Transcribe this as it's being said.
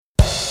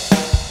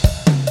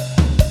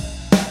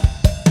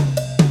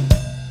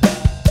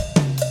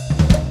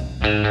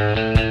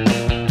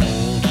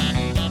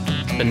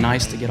It's been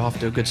nice to get off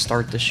to a good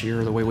start this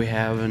year the way we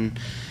have, and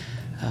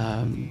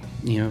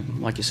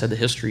like you said, the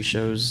history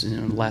shows,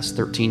 the last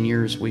 13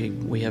 years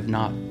we have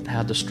not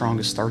had the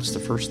strongest starts the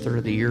first third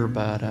of the year,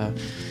 but I'm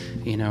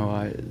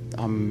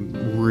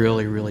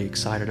really, really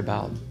excited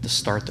about the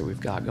start that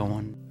we've got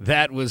going.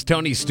 That was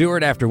Tony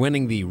Stewart after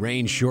winning the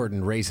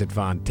rain-shortened race at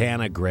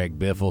Fontana. Greg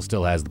Biffle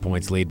still has the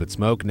points lead, but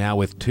Smoke now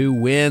with 2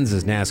 wins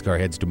as NASCAR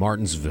heads to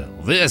Martinsville.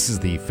 This is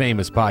the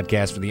Famous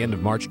Podcast for the end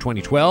of March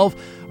 2012,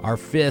 our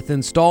 5th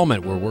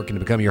installment. We're working to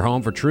become your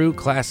home for true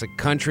classic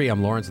country.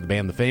 I'm Lawrence of the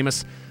band The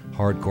Famous,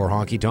 hardcore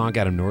honky-tonk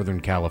out of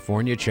Northern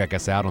California. Check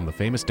us out on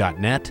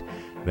thefamous.net.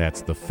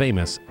 That's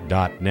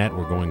thefamous.net.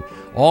 We're going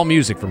all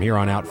music from here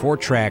on out. 4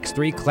 tracks,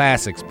 3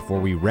 classics before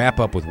we wrap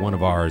up with one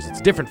of ours. It's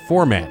a different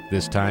format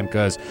this time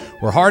because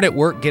we're hard at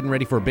work getting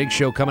ready for a big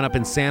show coming up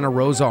in Santa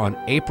Rosa on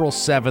April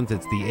 7th.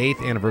 It's the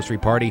 8th anniversary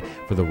party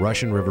for the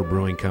Russian River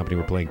Brewing Company.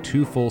 We're playing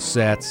 2 full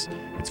sets.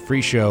 It's a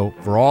free show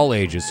for all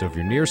ages, so if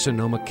you're near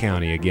Sonoma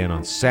County, again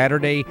on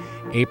Saturday,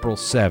 April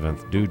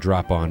 7th, do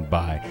drop on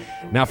by.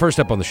 Now, first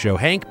up on the show,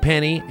 Hank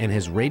Penny and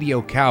his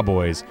Radio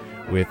Cowboys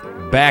with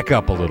Back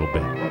Up a Little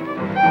Bit.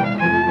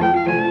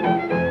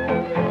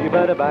 You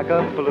better back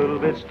up a little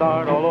bit,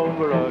 start all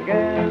over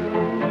again.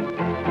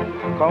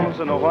 'Cause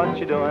I know what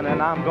you're doing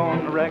and I'm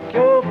going to wreck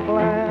your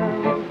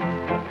plan.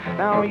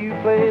 Now you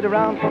played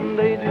around from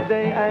day to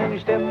day and you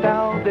stepped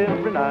out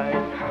every night.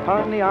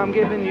 Honey, I'm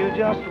giving you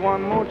just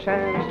one more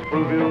chance to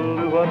prove you'll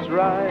do what's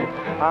right.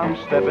 I'm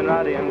stepping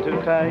right in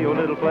to tear your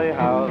little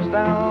playhouse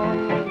down.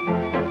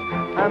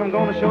 And I'm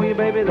gonna show you,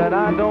 baby, that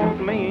I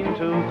don't mean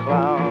to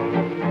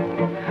clown.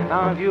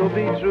 Now if you'll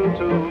be true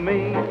to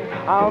me,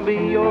 I'll be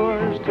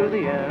yours to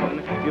the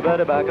end. You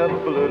better back up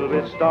a little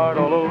bit, start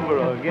all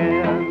over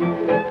again.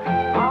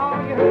 Oh,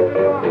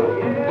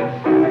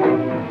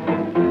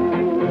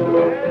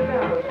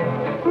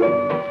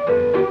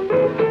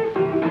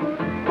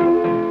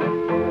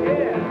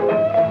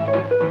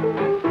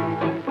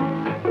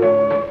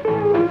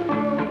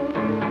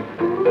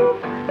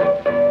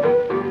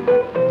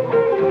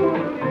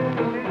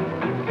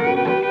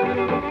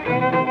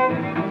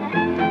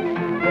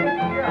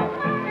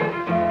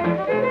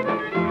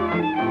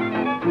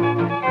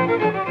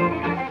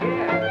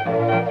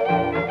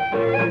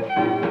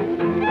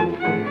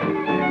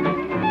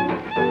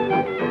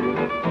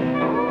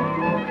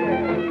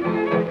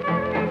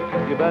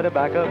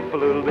 back up a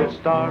little bit,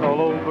 start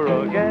all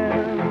over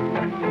again.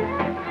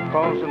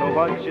 'Cause I know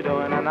what you're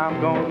doing and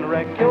I'm gonna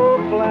wreck your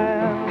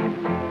plan.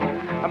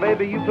 Now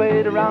baby, you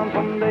played around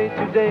from day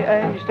to day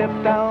and you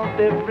stepped out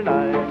every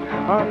night.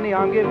 Honey,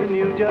 I'm giving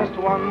you just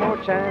one more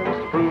chance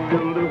to prove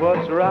you'll do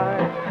what's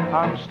right.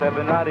 I'm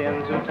stepping right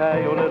in to tear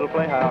your little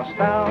playhouse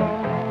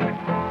down.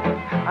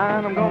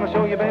 And I'm gonna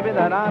show you, baby,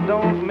 that I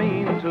don't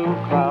mean to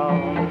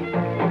clown.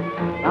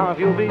 Now if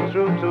you'll be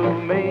true to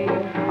me,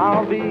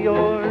 I'll be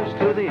yours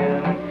to the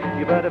end.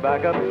 You better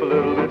back up a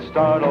little bit,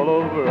 start all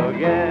over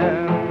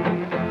again.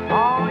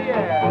 Oh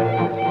yeah.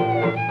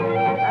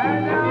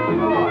 And now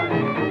boy.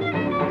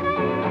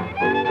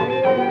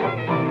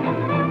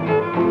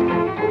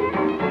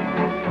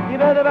 You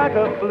better back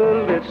up a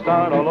little bit,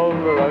 start all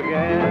over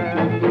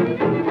again.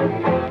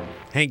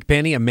 Hank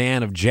Penny, a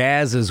man of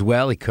jazz as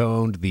well. He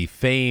owned the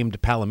famed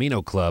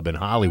Palomino Club in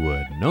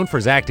Hollywood. Known for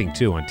his acting,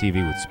 too, on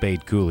TV with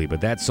Spade Cooley. But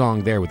that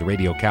song there with the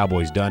Radio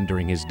Cowboys done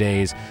during his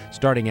days,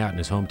 starting out in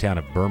his hometown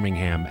of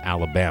Birmingham,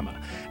 Alabama.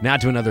 Now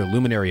to another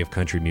luminary of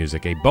country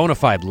music, a bona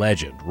fide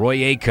legend, Roy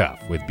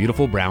Acuff with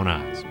Beautiful Brown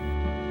Eyes.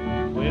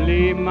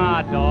 Willie,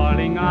 my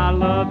darling, I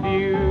love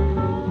you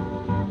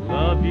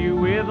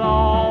with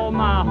all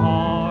my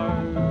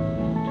heart.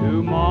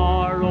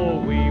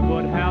 Tomorrow we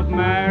would have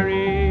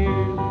married,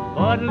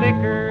 but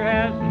liquor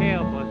has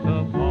kept us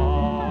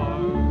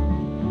apart.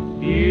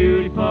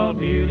 Beautiful,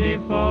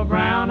 beautiful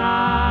brown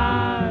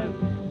eyes.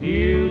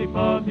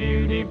 Beautiful,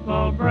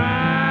 beautiful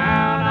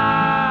brown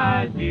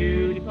eyes.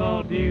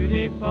 Beautiful,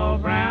 beautiful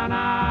brown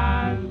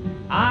eyes.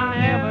 I'll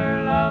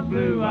never love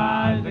blue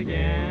eyes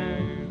again.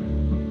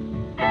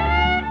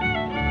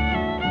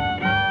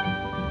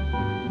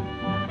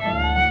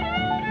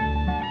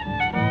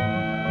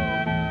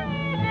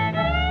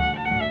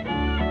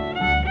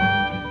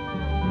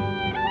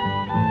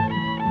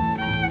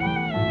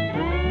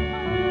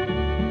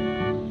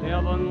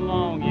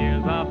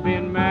 I've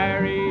been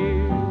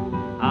married,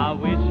 I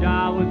wish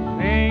I was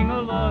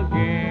single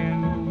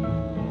again.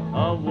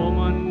 A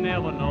woman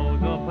never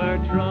knows of her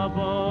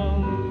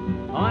trouble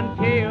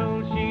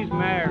until she's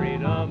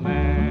married a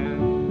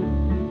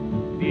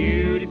man.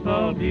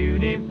 Beautiful,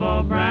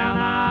 beautiful brown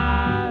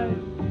eyes.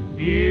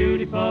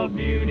 Beautiful,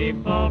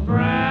 beautiful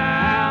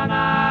brown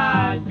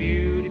eyes.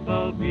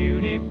 Beautiful,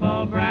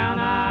 beautiful brown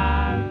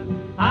eyes.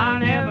 I'll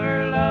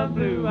never love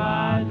blue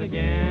eyes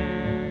again.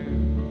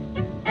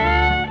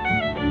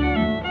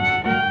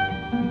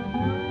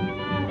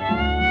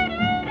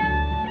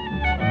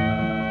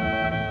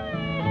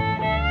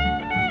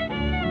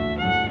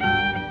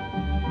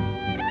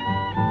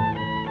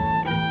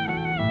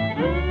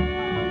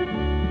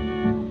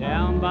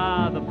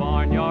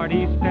 but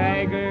he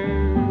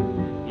staggered.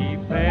 He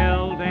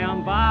fell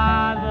down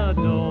by the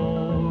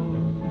door,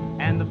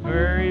 and the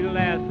very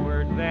last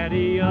words that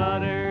he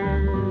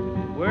uttered,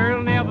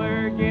 "We'll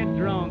never get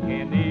drunk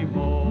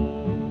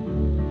anymore."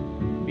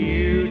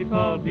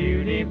 Beautiful,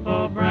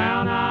 beautiful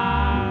brown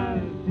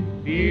eyes,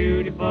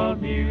 beautiful,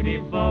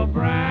 beautiful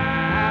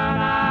brown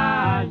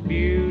eyes,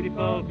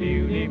 beautiful,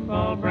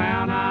 beautiful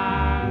brown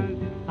eyes.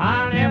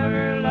 I'll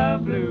never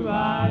love blue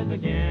eyes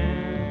again.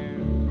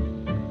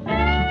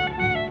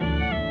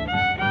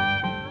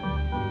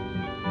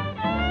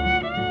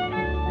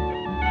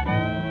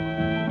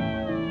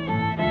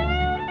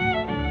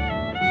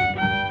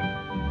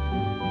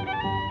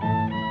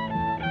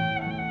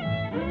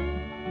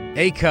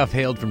 Acuff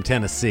hailed from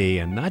Tennessee,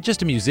 and not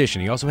just a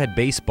musician, he also had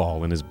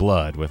baseball in his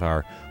blood. With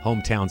our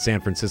hometown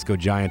San Francisco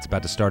Giants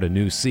about to start a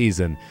new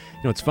season,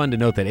 it's fun to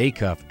note that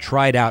Acuff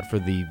tried out for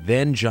the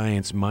then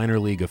Giants minor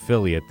league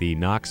affiliate, the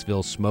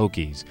Knoxville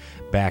Smokies,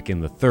 back in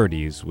the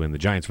 30s when the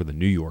Giants were the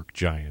New York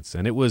Giants.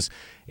 And it was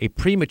a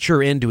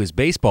premature end to his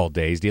baseball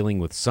days, dealing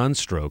with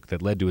sunstroke,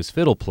 that led to his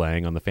fiddle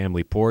playing on the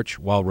family porch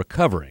while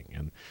recovering,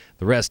 and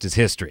the rest is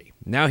history.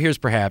 Now here's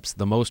perhaps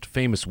the most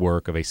famous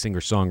work of a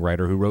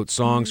singer-songwriter who wrote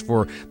songs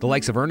for the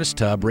likes of Ernest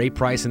Tubb, Ray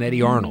Price, and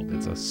Eddie Arnold.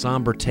 It's a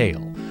somber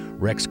tale,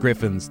 Rex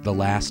Griffin's The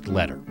Last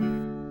Letter.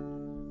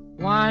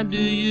 Why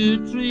do you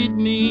treat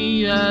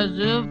me as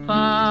if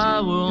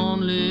I were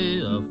only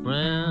a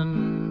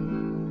friend?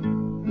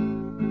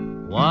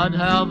 What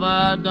have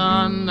I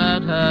done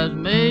that has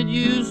made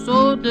you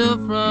so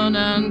different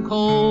and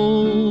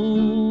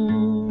cold?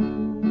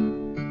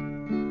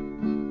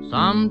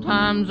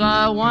 Sometimes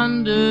I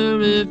wonder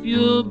if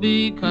you'll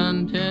be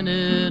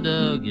contented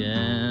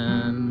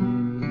again.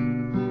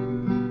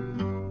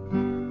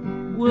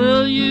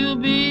 Will you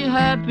be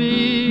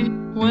happy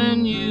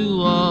when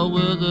you are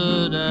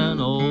withered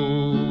and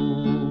old?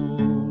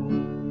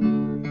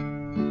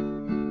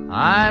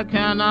 I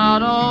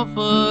cannot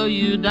offer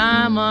you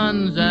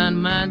diamonds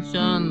and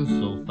mansions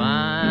so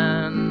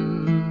fine.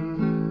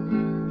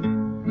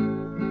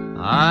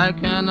 I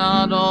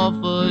cannot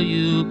offer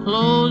you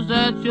clothes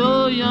that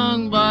your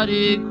young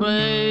body craves.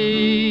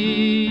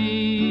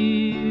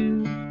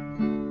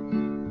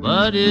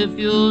 But if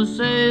you'll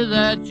say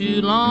that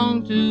you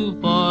long to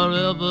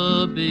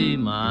forever be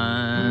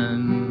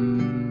mine,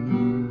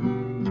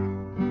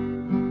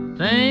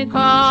 think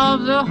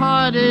of the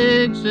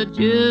heartaches, the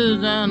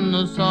tears, and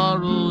the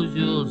sorrows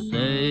you'll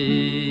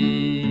save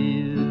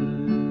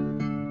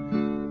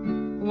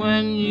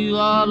when you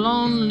are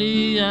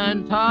lonely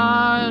and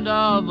tired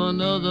of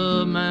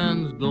another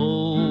man's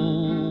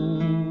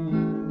gold.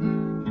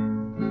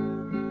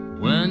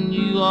 When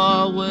you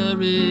are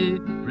weary,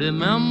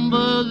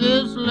 remember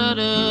this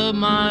letter,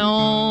 my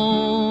own.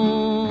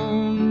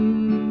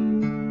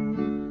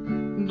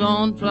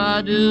 Don't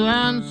try to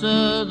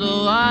answer,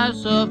 though I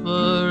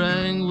suffer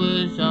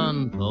anguish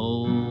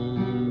untold.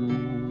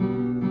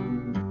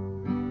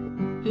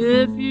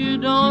 If you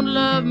don't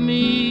love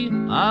me,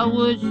 I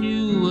wish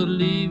you would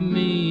leave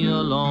me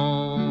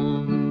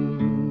alone.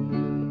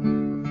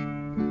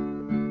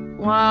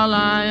 While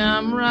I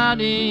am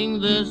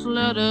writing this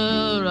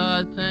letter,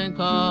 I think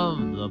of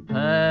the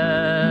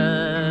past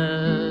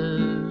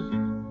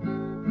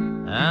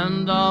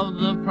and of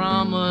the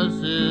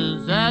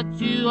promises that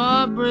you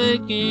are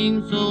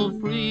breaking so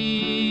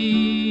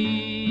free.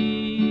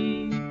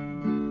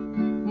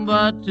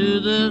 But to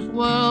this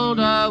world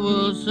I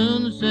will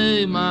soon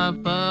say my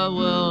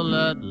farewell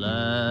at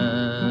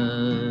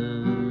last.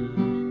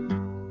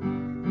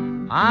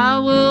 I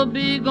will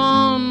be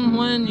gone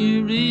when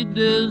you read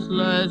this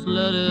last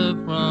letter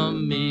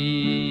from me.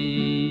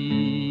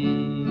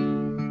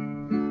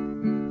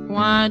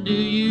 Why do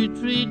you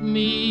treat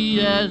me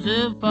as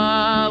if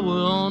I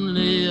were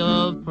only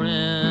a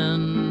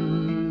friend?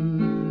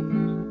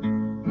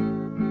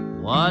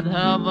 What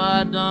have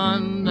I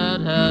done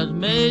that has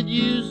made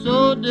you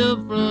so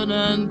different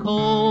and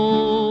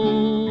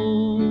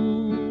cold?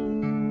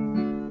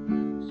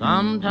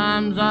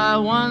 Sometimes I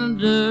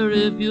wonder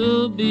if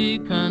you'll be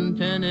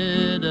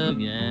contented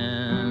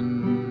again.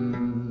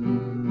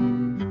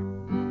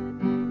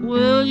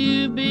 Will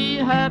you be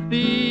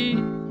happy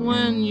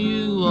when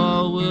you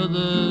are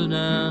withered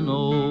and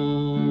old?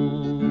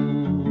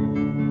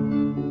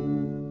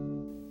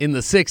 In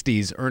the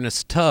 60s,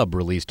 Ernest Tubb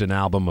released an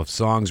album of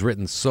songs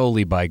written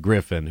solely by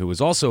Griffin, who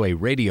was also a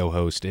radio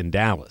host in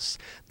Dallas.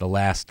 The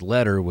Last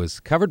Letter was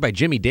covered by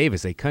Jimmy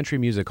Davis, a country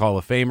music Hall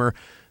of Famer,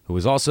 who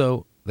was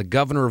also the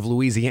governor of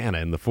Louisiana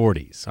in the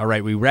 40s. All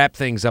right, we wrap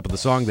things up with the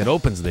song that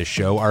opens this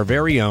show, our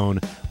very own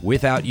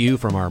Without You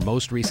from our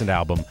most recent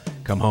album,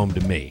 Come Home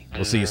to Me.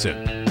 We'll see you soon.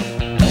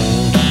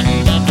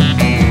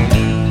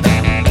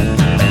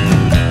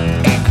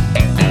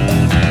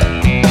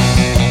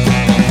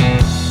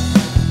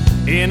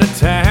 In a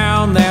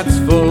town that's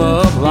full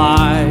of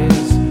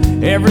lies,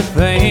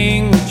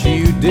 everything that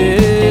you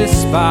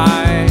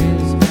despise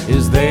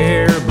is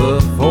there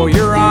before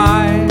your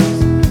eyes.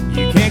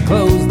 You can't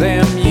close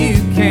them, you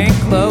can't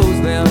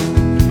close them,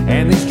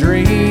 and these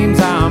dreams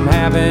I'm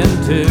having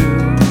too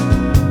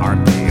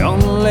aren't the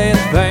only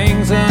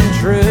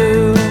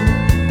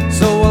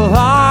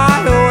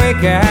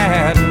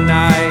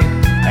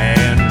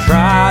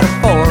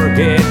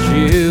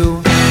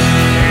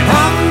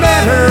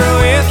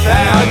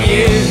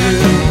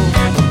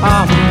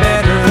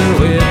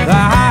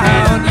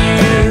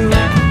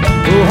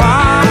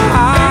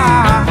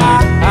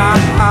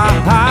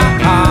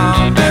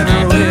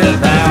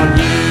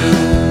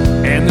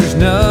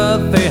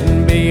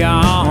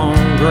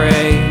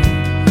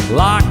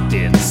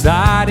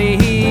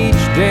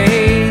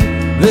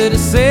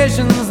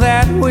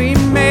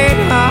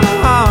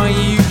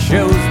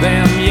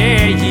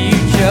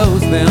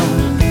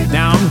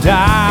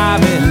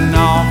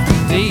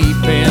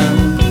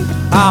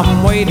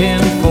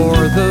waiting for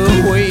the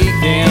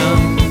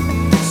weekend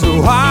so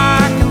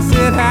I can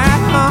sit at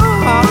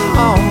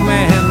home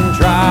and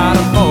try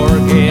to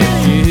forget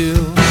you.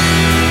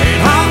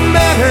 And I'm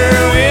better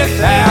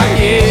without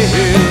you.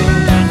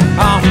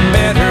 I'm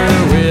better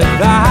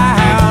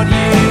without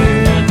you.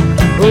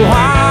 Oh,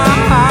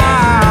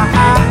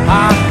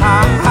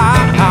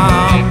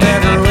 I'm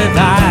better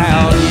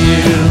without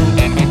you.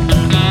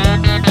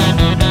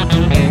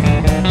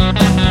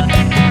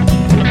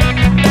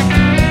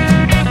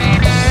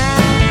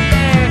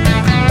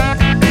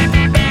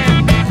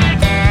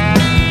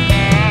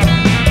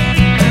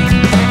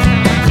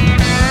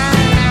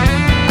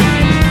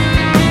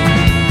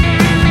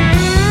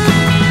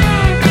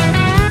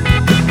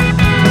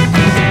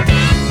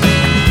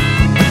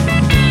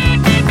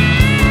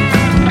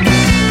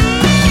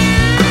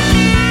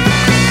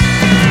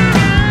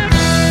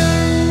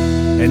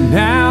 And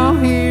now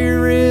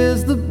here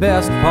is the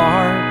best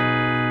part.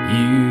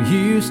 You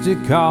used to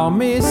call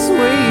me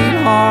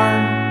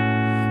sweetheart,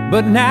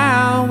 but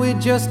now we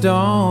just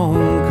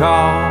don't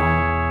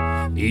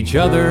call each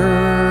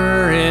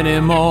other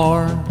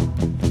anymore.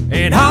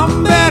 And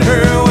I'm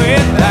better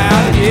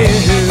without you.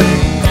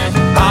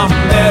 I'm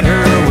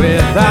better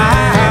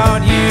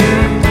without you.